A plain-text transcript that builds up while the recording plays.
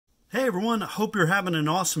everyone, I hope you're having an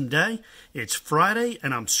awesome day. It's Friday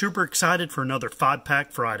and I'm super excited for another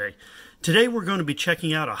 5-Pack Friday. Today we're going to be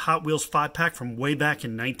checking out a Hot Wheels 5-Pack from way back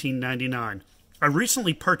in 1999. I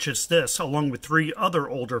recently purchased this along with 3 other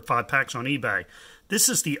older 5-Packs on eBay. This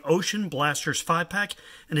is the Ocean Blasters 5-Pack,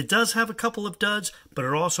 and it does have a couple of duds, but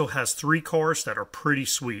it also has 3 cars that are pretty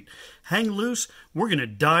sweet. Hang loose, we're going to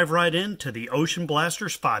dive right into the Ocean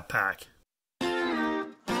Blasters 5-Pack.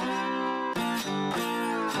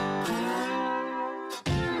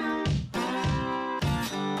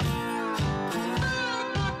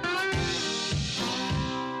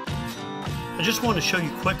 I just want to show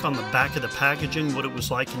you quick on the back of the packaging what it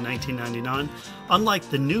was like in 1999.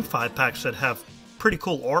 Unlike the new 5-Packs that have pretty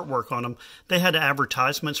cool artwork on them, they had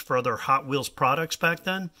advertisements for other Hot Wheels products back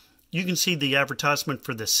then. You can see the advertisement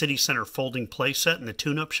for the City Center folding playset in the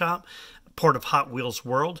tune-up shop, part of Hot Wheels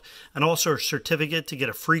World, and also a certificate to get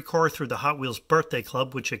a free car through the Hot Wheels Birthday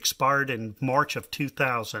Club, which expired in March of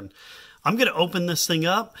 2000. I'm going to open this thing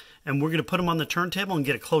up, and we're going to put them on the turntable and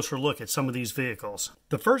get a closer look at some of these vehicles.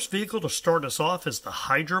 The first vehicle to start us off is the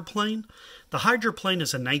Hydroplane. The Hydroplane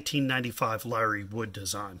is a 1995 Larry Wood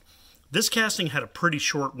design. This casting had a pretty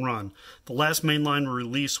short run. The last mainline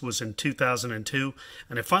release was in 2002,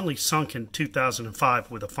 and it finally sunk in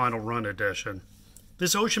 2005 with a final run edition.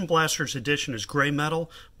 This Ocean Blasters edition is gray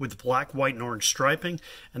metal with black, white, and orange striping,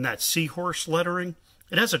 and that seahorse lettering.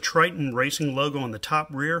 It has a Triton Racing logo on the top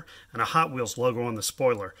rear and a Hot Wheels logo on the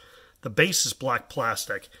spoiler. The base is black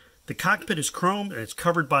plastic. The cockpit is chrome and it's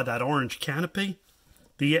covered by that orange canopy.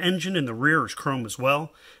 The engine in the rear is chrome as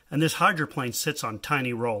well, and this hydroplane sits on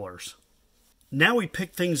tiny rollers. Now we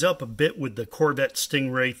pick things up a bit with the Corvette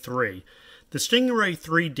Stingray 3. The Stingray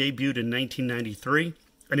 3 debuted in 1993,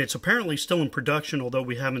 and it's apparently still in production, although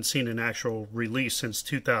we haven't seen an actual release since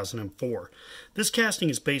 2004. This casting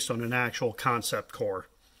is based on an actual concept car.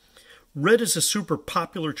 Red is a super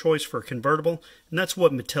popular choice for a convertible, and that's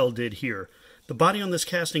what Mattel did here. The body on this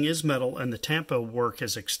casting is metal, and the tampo work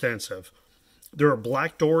is extensive. There are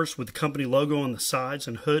black doors with the company logo on the sides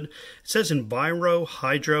and hood. It says Enviro,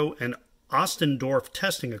 Hydro, and Ostendorf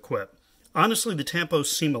testing equipped. Honestly, the tampos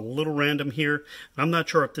seem a little random here, and I'm not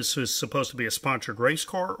sure if this is supposed to be a sponsored race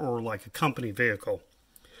car or like a company vehicle.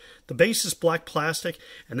 The base is black plastic,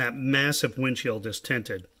 and that massive windshield is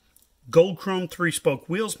tinted. Gold chrome 3-spoke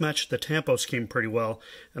wheels match the tampo scheme pretty well,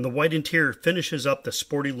 and the white interior finishes up the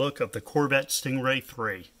sporty look of the Corvette Stingray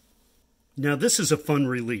 3. Now this is a fun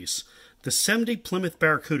release. The 70 Plymouth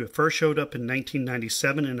Barracuda first showed up in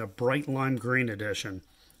 1997 in a bright lime green edition.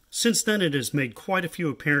 Since then, it has made quite a few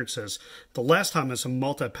appearances, the last time as a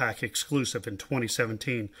multi-pack exclusive in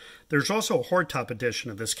 2017. There's also a hardtop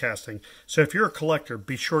edition of this casting, so if you're a collector,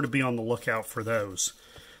 be sure to be on the lookout for those.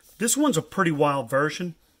 This one's a pretty wild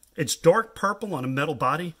version. It's dark purple on a metal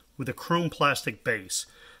body with a chrome plastic base.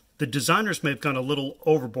 The designers may have gone a little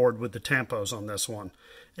overboard with the tampos on this one.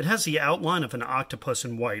 It has the outline of an octopus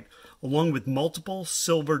in white, along with multiple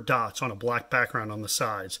silver dots on a black background on the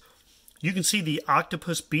sides. You can see the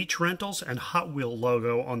Octopus Beach Rentals and Hot Wheel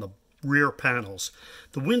logo on the rear panels.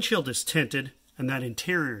 The windshield is tinted, and that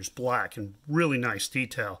interior is black and really nice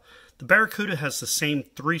detail. The Barracuda has the same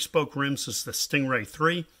 3-spoke rims as the Stingray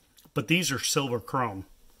 3, but these are silver chrome.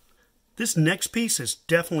 This next piece is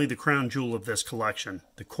definitely the crown jewel of this collection,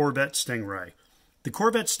 the Corvette Stingray. The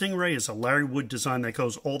Corvette Stingray is a Larry Wood design that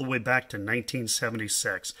goes all the way back to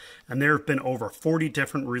 1976, and there have been over 40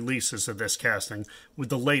 different releases of this casting, with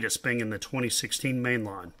the latest being in the 2016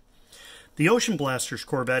 mainline. The Ocean Blasters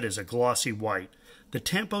Corvette is a glossy white. The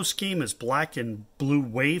tampo scheme is black and blue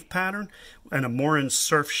wave pattern, and a Morin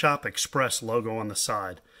Surf Shop Express logo on the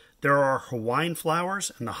side. There are Hawaiian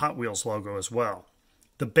flowers and the Hot Wheels logo as well.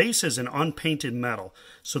 The base is an unpainted metal,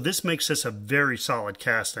 so this makes this a very solid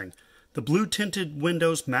casting. The blue tinted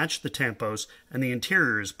windows match the tampos, and the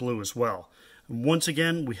interior is blue as well. And once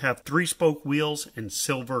again, we have 3-spoke wheels in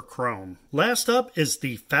silver chrome. Last up is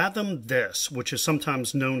the Fathom This, which is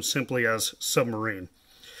sometimes known simply as Submarine.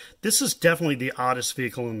 This is definitely the oddest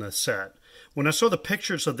vehicle in the set. When I saw the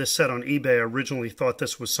pictures of this set on eBay, I originally thought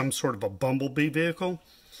this was some sort of a Bumblebee vehicle.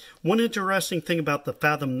 One interesting thing about the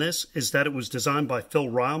Fathom This is that it was designed by Phil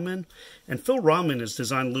Ryleman, and Phil Ryleman has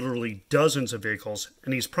designed literally dozens of vehicles,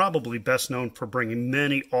 and he's probably best known for bringing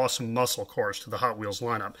many awesome muscle cars to the Hot Wheels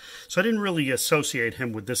lineup, so I didn't really associate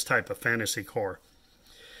him with this type of fantasy car.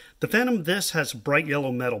 The Phantom This has a bright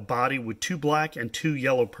yellow metal body with 2 black and 2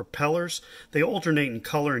 yellow propellers. They alternate in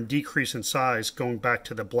color and decrease in size going back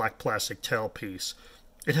to the black plastic tailpiece.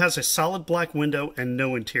 It has a solid black window and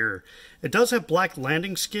no interior. It does have black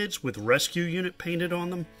landing skids with rescue unit painted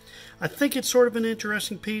on them. I think it's sort of an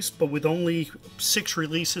interesting piece, but with only 6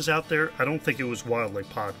 releases out there, I don't think it was wildly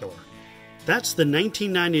popular. That's the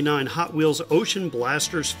 1999 Hot Wheels Ocean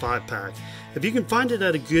Blasters 5-pack. If you can find it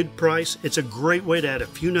at a good price, it's a great way to add a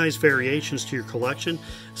few nice variations to your collection,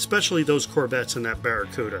 especially those Corvettes and that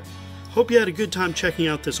Barracuda. Hope you had a good time checking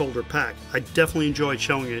out this older pack. I definitely enjoyed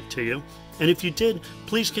showing it to you. And if you did,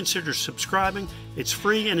 please consider subscribing. It's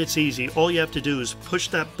free and it's easy. All you have to do is push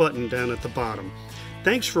that button down at the bottom.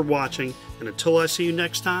 Thanks for watching, and until I see you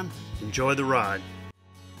next time, enjoy the ride.